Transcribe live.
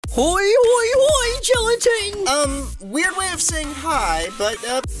Hoi, hoi, hoi, Gelatin! Weird way of saying hi, but,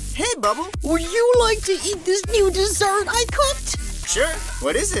 hey, Bubble. Would you like to eat this new dessert I cooked? Sure.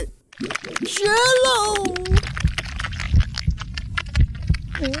 What is it? Jello!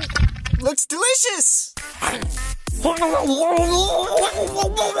 Looks delicious!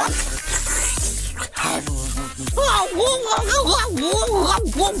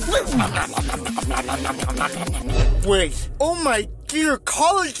 Wait. Oh my dear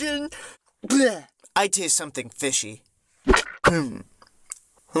collagen! Blech. I taste something fishy. I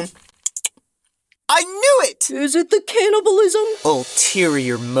knew it! Is it the cannibalism?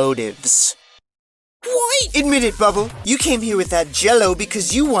 Ulterior motives. What? Admit it, Bubble. You came here with that Jello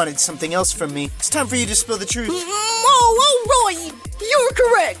because you wanted something else from me. It's time for you to spill the truth. Oh, all right. You're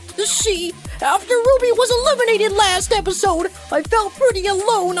correct. See, after Ruby was eliminated last episode, I felt pretty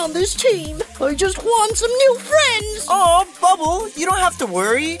alone on this team. I just want some new friends. Oh, Bubble, you don't have to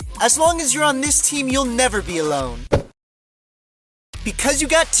worry. As long as you're on this team, you'll never be alone. Because you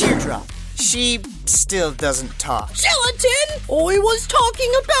got Teardrop. She still doesn't talk. Gelatin! I was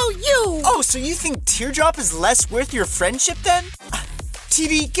talking about you! Oh, so you think Teardrop is less worth your friendship then?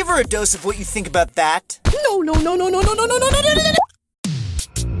 TV, give her a dose of what you think about that. No.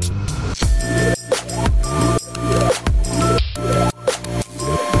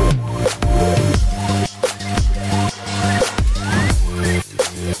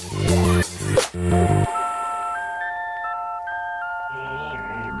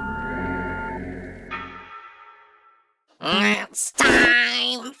 It's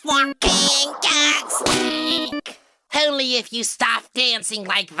time for King Gagslick. Only if you stop dancing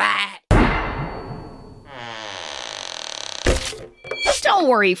like that. Don't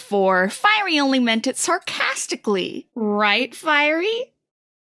worry, Four. Fiery only meant it sarcastically. Right, Fiery?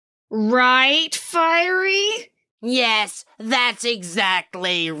 Right, Fiery? Yes, that's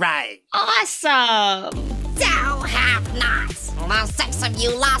exactly right. Awesome! Don't have nots. The 6 of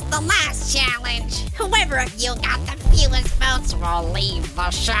you lost the last challenge. Whoever of you got the fewest votes will leave the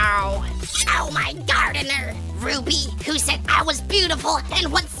show. Oh, my gardener, Ruby, who said I was beautiful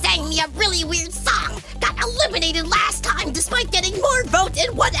and once sang me a really weird song, got eliminated last time despite getting more votes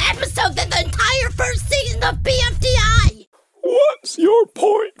in one episode than the entire first season of BFDI. What's your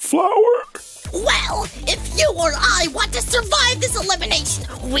point, Flower? Well, if you or I want to survive this elimination,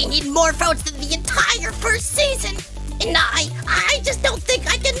 we need more votes than the entire first season. And I just don't think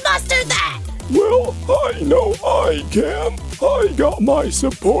I can muster that. Well, I know I can. I got my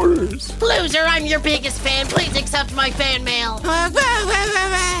supporters. Loser, I'm your biggest fan. Please accept my fan mail.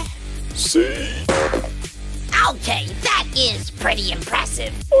 See? Okay, that is pretty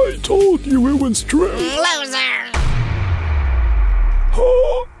impressive. I told you it was true. Loser.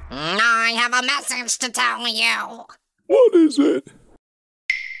 Huh? I have a message to tell you. What is it?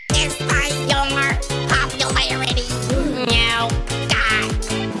 Despite your popularity, you got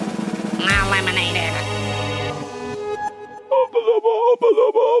eliminated.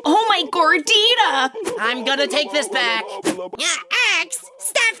 Oh my Gordita! I'm gonna take this back. Axe,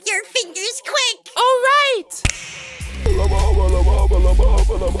 stuff your fingers quick. All right!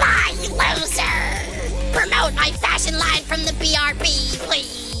 Bye, loser. Promote my fashion line from the BRB,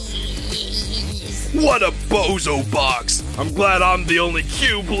 please. What a bozo box! I'm glad I'm the only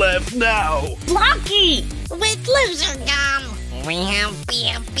cube left now! Blocky! With Loser Gum, we have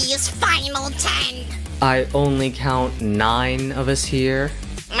BFB's final 10. I only count 9 of us here.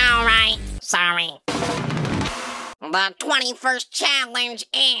 Alright, sorry. The 21st challenge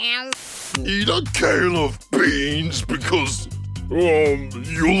is... Eat a can of beans because,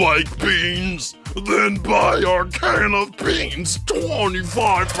 you like beans? Then buy our can of beans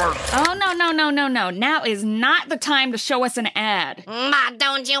 25%. Oh, no. Now is not the time to show us an ad. But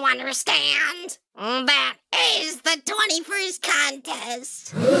don't you understand? That is the 21st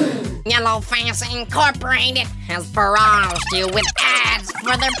contest. Yellow Face Incorporated has barraged you with ads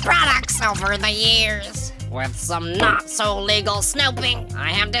for their products over the years. With some not-so-legal snooping,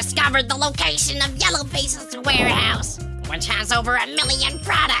 I have discovered the location of Yellow Face's warehouse, which has over 1 million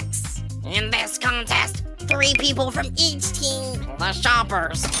products. In this contest, 3 people from each team, the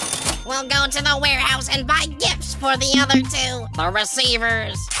shoppers, will go to the warehouse and buy gifts for the other 2, the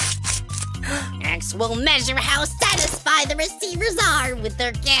receivers. X will measure how satisfied the receivers are with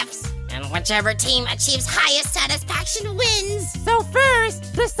their gifts, and whichever team achieves highest satisfaction wins. So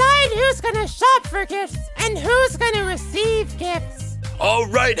first, decide who's gonna shop for gifts and who's gonna receive gifts. All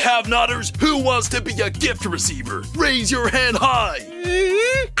right, have-notters, who wants to be a gift receiver? Raise your hand high.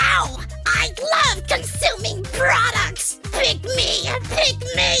 Ow! I love consuming products. Pick me, pick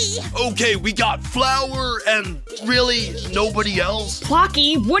me. Okay, we got flour and really nobody else?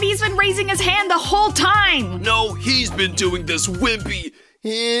 Blocky, Woody's been raising his hand the whole time. No, he's been doing this wimpy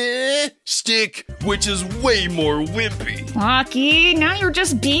stick, which is way more wimpy. Blocky, now you're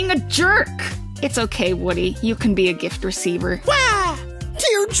just being a jerk. It's okay, Woody. You can be a gift receiver. Wah!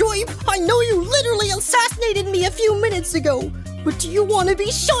 Tearjoy, I know you literally assassinated me a few minutes ago, but do you want to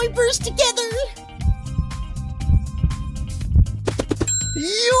be shivers together?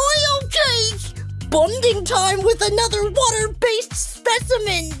 Yoy, okay! Bonding time with another water-based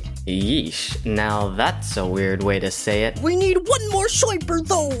specimen! Yeesh, now that's a weird way to say it. We need one more Shoiper,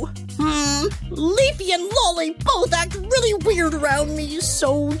 though. Leafy and Lolly both act really weird around me,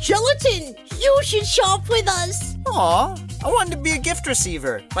 so Gelatin, you should shop with us. Aw, I wanted to be a gift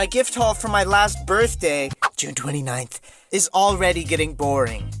receiver. My gift haul for my last birthday, June 29th, is already getting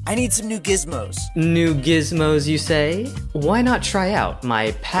boring. I need some new gizmos. New gizmos, you say? Why not try out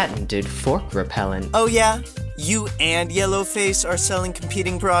my patented fork repellent? Oh yeah? You and Yellowface are selling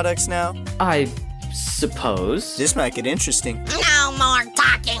competing products now? I suppose. This might get interesting. No more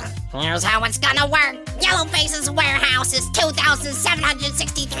talking. Here's how it's gonna work. Yellowface's warehouse is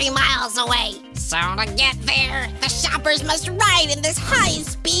 2,763 miles away. So to get there, the shoppers must ride in this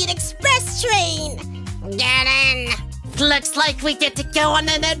high-speed express train. Get in. Looks like we get to go on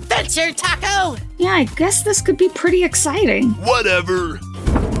an adventure, Taco. Yeah, I guess this could be pretty exciting. Whatever.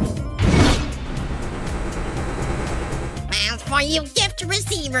 As for you gift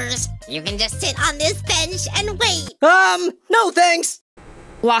receivers, you can just sit on this bench and wait. No thanks.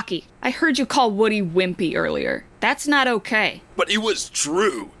 Blocky, I heard you call Woody wimpy earlier. That's not okay. But it was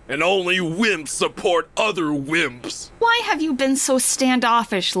true, and only wimps support other wimps. Why have you been so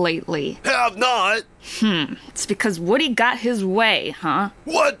standoffish lately? Have not? It's because Woody got his way, huh?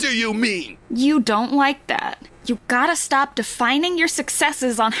 What do you mean? You don't like that. You gotta stop defining your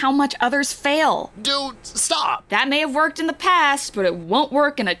successes on how much others fail. Dude, stop. That may have worked in the past, but it won't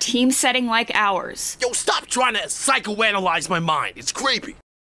work in a team setting like ours. Yo, stop trying to psychoanalyze my mind. It's creepy.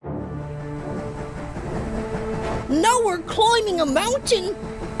 Now we're climbing a mountain,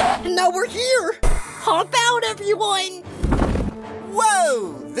 and now we're here. Hop out, everyone.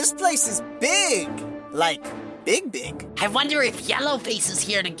 Whoa! This place is big. Like, big. I wonder if Yellowface is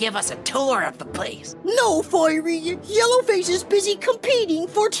here to give us a tour of the place. No, Fiery. Yellowface is busy competing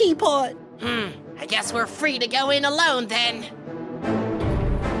for Teapot. I guess we're free to go in alone then.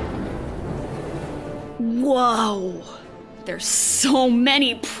 Whoa. There's so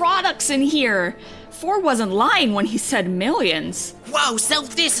many products in here. Ford wasn't lying when he said millions. Whoa, so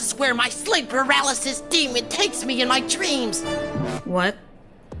this is where my sleep paralysis demon takes me in my dreams. What?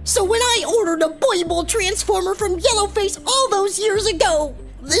 So when I ordered a Boy Transformer from Yellowface all those years ago,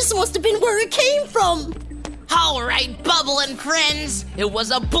 this must have been where it came from. All right, Bubble and friends. It was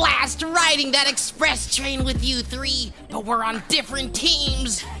a blast riding that express train with you three, but we're on different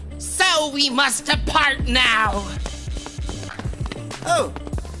teams. So we must depart now. Oh,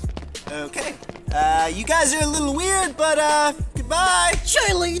 okay. You guys are a little weird, but, goodbye.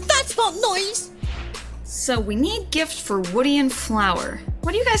 Charlie, that's not nice. So we need gifts for Woody and Flower.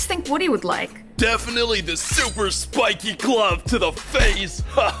 What do you guys think Woody would like? Definitely the super spiky glove to the face.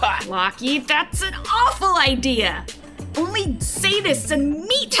 Blocky, that's an awful idea. Only sadists and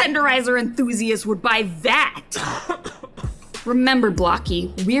meat tenderizer enthusiasts would buy that. Remember,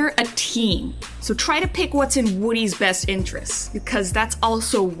 Blocky, we're a team. So try to pick what's in Woody's best interests, because that's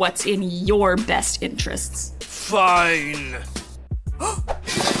also what's in your best interests. Fine. Oh,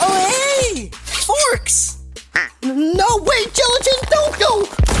 hey! Forks! No, wait, Gelatin, don't go!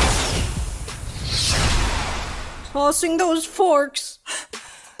 Tossing those forks.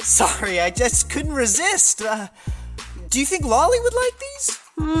 Sorry, I just couldn't resist. Do you think Lolly would like these?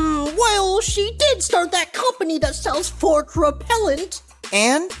 Well, she did start that company that sells fork repellent.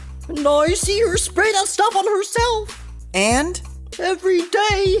 And? And I see her spray that stuff on herself. And? Every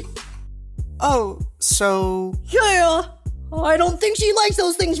day. Oh, so... Yeah, I don't think she likes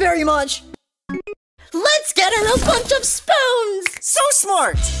those things very much. Let's get her a bunch of spoons! So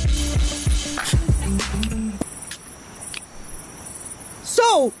smart!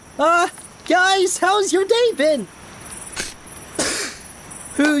 So, guys, how's your day been?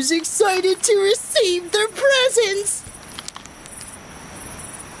 Who's excited to receive their presents?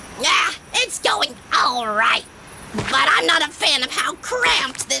 Yeah, it's going all right. But I'm not a fan of how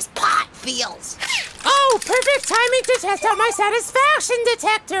cramped this pot feels. Oh, perfect timing to test out my satisfaction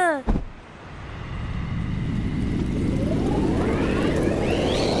detector.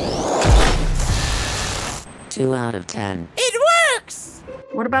 Two out of 10. It works!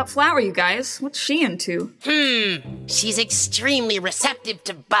 What about Flower, you guys? What's she into? She's extremely receptive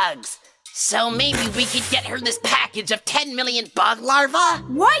to bugs. So maybe we could get her this package of 10 million bug larvae?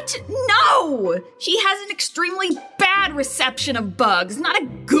 What? No! She has an extremely bad reception of bugs, not a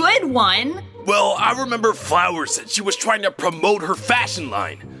good one. Well, I remember Flower said she was trying to promote her fashion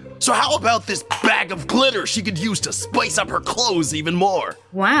line. So how about this bag of glitter she could use to spice up her clothes even more?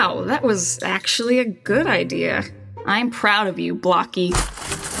 Wow, that was actually a good idea. I'm proud of you, Blocky.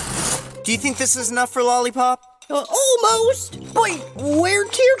 Do you think this is enough for Lollipop? Almost. Wait,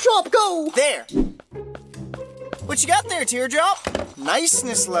 where'd Teardrop go? There. What you got there, Teardrop?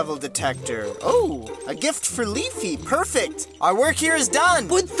 Niceness level detector. Oh, a gift for Leafy. Perfect. Our work here is done.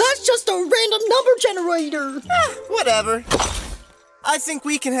 But that's just a random number generator. Whatever. I think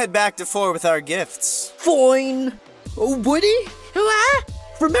we can head back to 4 with our gifts. Fine. Woody? What?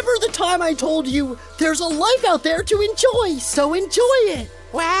 Remember the time I told you there's a life out there to enjoy, so enjoy it.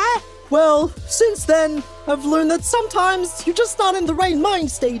 What? Well, since then, I've learned that sometimes you're just not in the right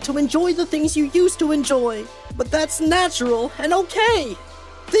mind state to enjoy the things you used to enjoy. But that's natural and okay.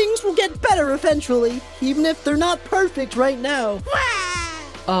 Things will get better eventually, even if they're not perfect right now.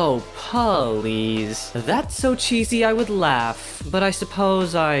 Oh, please. That's so cheesy I would laugh, but I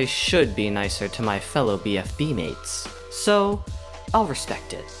suppose I should be nicer to my fellow BFB mates. So, I'll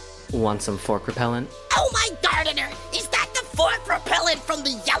respect it. Want some fork repellent? Oh my gardener! Is that the fork repellent from the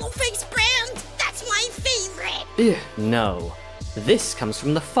Yellowface brand? That's my favorite! No. This comes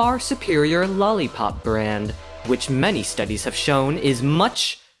from the far superior Lollipop brand, which many studies have shown is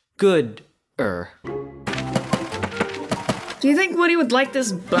much good-er. Do you think Woody would like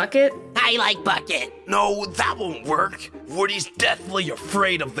this bucket? I like bucket. No, that won't work. Woody's deathly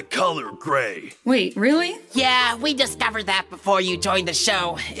afraid of the color gray. Wait, really? Yeah, we discovered that before you joined the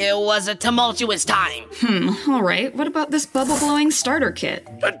show. It was a tumultuous time. Alright, what about this bubble-blowing starter kit?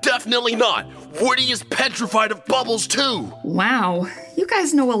 Definitely not. Woody is petrified of bubbles too. Wow, you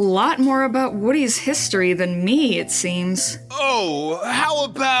guys know a lot more about Woody's history than me, it seems. Oh, how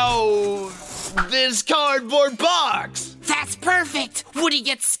about this cardboard box? That's perfect! Woody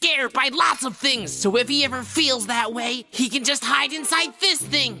gets scared by lots of things, so if he ever feels that way, he can just hide inside this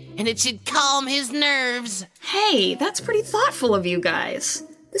thing, and it should calm his nerves. Hey, that's pretty thoughtful of you guys.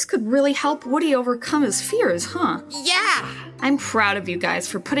 This could really help Woody overcome his fears, huh? Yeah! I'm proud of you guys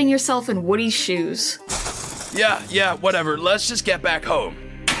for putting yourself in Woody's shoes. Yeah, whatever. Let's just get back home.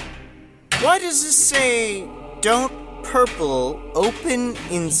 Why does this say, don't purple, open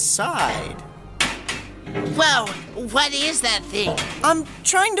inside? Whoa, what is that thing? I'm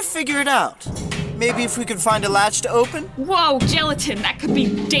trying to figure it out. Maybe if we could find a latch to open? Whoa, Gelatin, that could be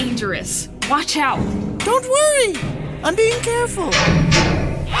dangerous. Watch out. Don't worry. I'm being careful. Okay,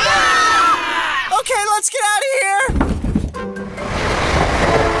 let's get out of here.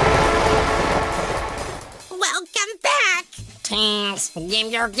 Welcome back. Teens,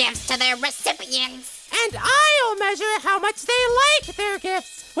 give your gifts to their recipients. And I'll measure how much they like their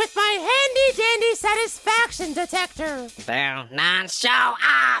gifts with my handy-dandy satisfaction detector. Do not show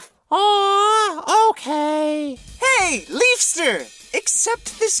off. Aw, okay. Hey, Leafster,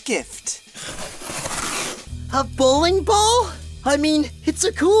 accept this gift. A bowling ball? I mean, it's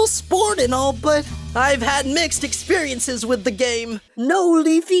a cool sport and all, but I've had mixed experiences with the game. No,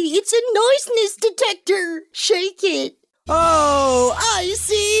 Leafy, it's a niceness detector. Shake it. Oh, I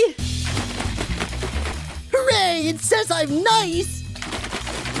see. Hooray, it says I'm nice.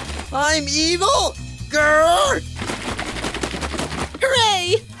 I'm evil. Grrr.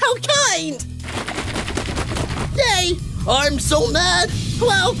 Hooray, how kind. Yay, I'm so mad.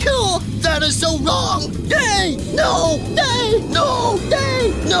 Wow, cool. That is so wrong. Yay, no, yay, no,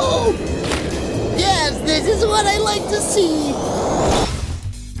 yay, no. Yes, this is what I like to see.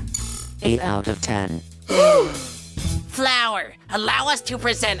 8 out of 10. Flower, allow us to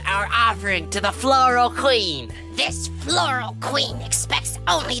present our offering to the Floral Queen. This Floral Queen expects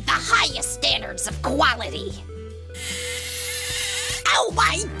only the highest standards of quality. Oh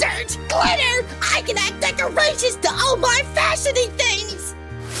my dirt! Glitter! I can add decorations to all my fashiony things!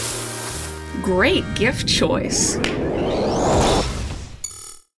 Great gift choice.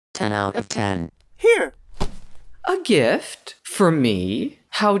 10 out of 10. Here. A gift? For me?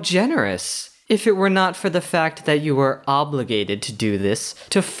 How generous. If it were not for the fact that you were obligated to do this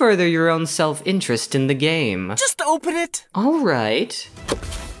to further your own self-interest in the game. Just open it. All right.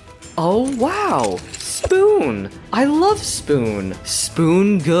 Oh, wow. Spoon. I love Spoon.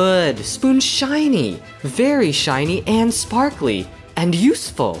 Spoon good. Spoon shiny. Very shiny and sparkly. And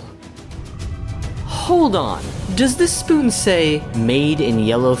useful. Hold on. Does this spoon say, made in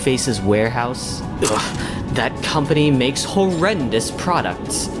Yellowface's warehouse? Ugh. That company makes horrendous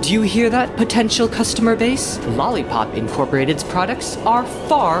products. Do you hear that, potential customer base? Lollipop Incorporated's products are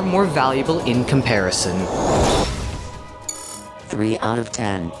far more valuable in comparison. 3 out of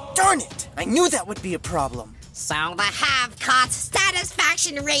 10. Darn it! I knew that would be a problem. So the have-nots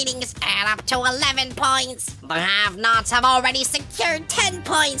satisfaction ratings add up to 11 points. The have-nots have already secured 10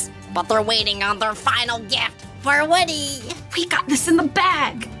 points, but they're waiting on their final gift for Woody. We got this in the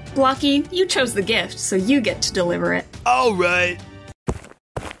bag. Blocky, you chose the gift, so you get to deliver it. All right.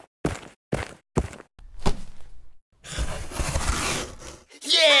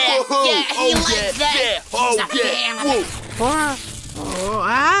 Yeah, he likes that.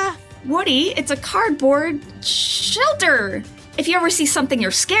 Woody, it's a cardboard shelter. If you ever see something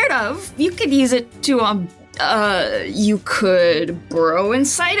you're scared of, you could use it to, you could burrow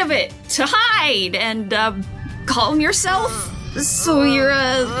inside of it to hide and, calm yourself so you're,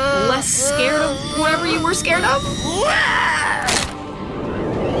 less scared of whatever you were scared of.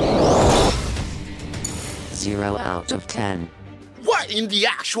 0 out of 10. What in the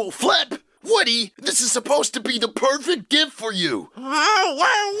actual flip? Woody, this is supposed to be the perfect gift for you.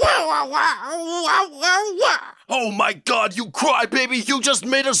 Oh my god, you crybaby! You just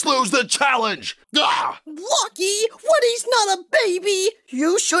made us lose the challenge! Ah! Blocky, Woody's not a baby.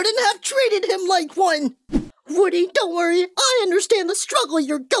 You shouldn't have treated him like one. Woody, don't worry. I understand the struggle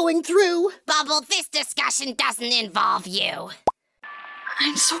you're going through. Bubble, this discussion doesn't involve you.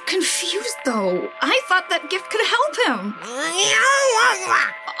 I'm so confused, though. I thought that gift could help him.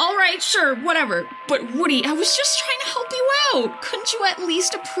 All right, sure, whatever. But Woody, I was just trying to help you out. Couldn't you at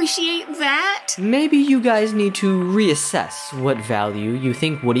least appreciate that? Maybe you guys need to reassess what value you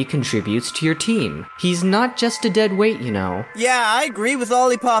think Woody contributes to your team. He's not just a dead weight, you know. Yeah, I agree with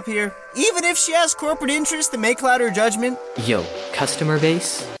Lollipop here. Even if she has corporate interests that may cloud her judgment. Yo, customer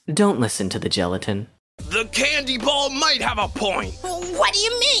base, don't listen to the gelatin. The candy ball might have a point. What do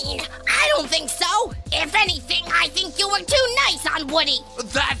you mean? I don't think so. If anything, I think you were too nice on Woody.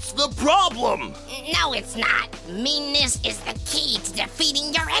 That's the problem. No, it's not. Meanness is the key to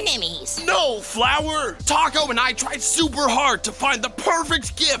defeating your enemies. No, Flower. Taco and I tried super hard to find the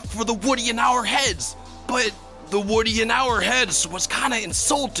perfect gift for the Woody in our heads. But the Woody in our heads was kinda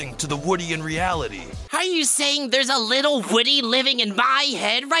insulting to the Woody in reality. Are you saying there's a little Woody living in my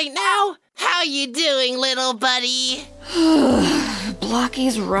head right now? How you doing, little buddy?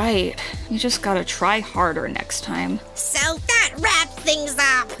 Blocky's right. You just gotta try harder next time. So that wraps things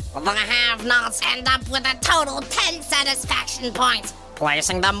up. The have-nots end up with a total 10 satisfaction points,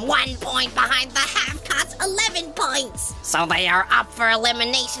 placing them 1 point behind the have-nots' 11 points. So they are up for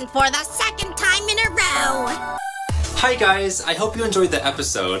elimination for the second time in a row. Hi guys, I hope you enjoyed the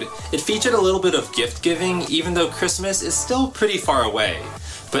episode. It featured a little bit of gift giving, even though Christmas is still pretty far away.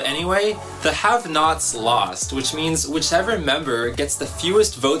 But anyway, the have-nots lost, which means whichever member gets the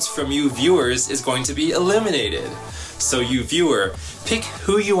fewest votes from you viewers is going to be eliminated. So you viewer, pick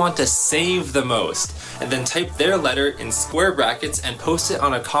who you want to save the most, and then type their letter in square brackets and post it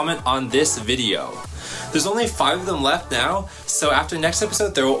on a comment on this video. There's only 5 of them left now, so after next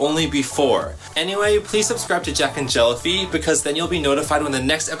episode there will only be 4. Anyway, please subscribe to Jack and Jellyfy because then you'll be notified when the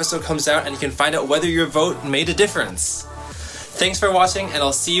next episode comes out and you can find out whether your vote made a difference. Thanks for watching, and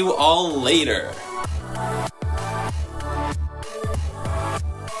I'll see you all later.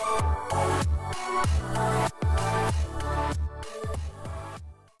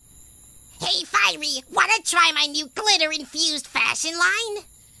 Hey, Fiery, wanna try my new glitter-infused fashion line?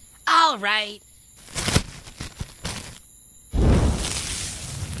 All right.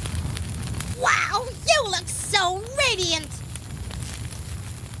 Wow, you look so radiant!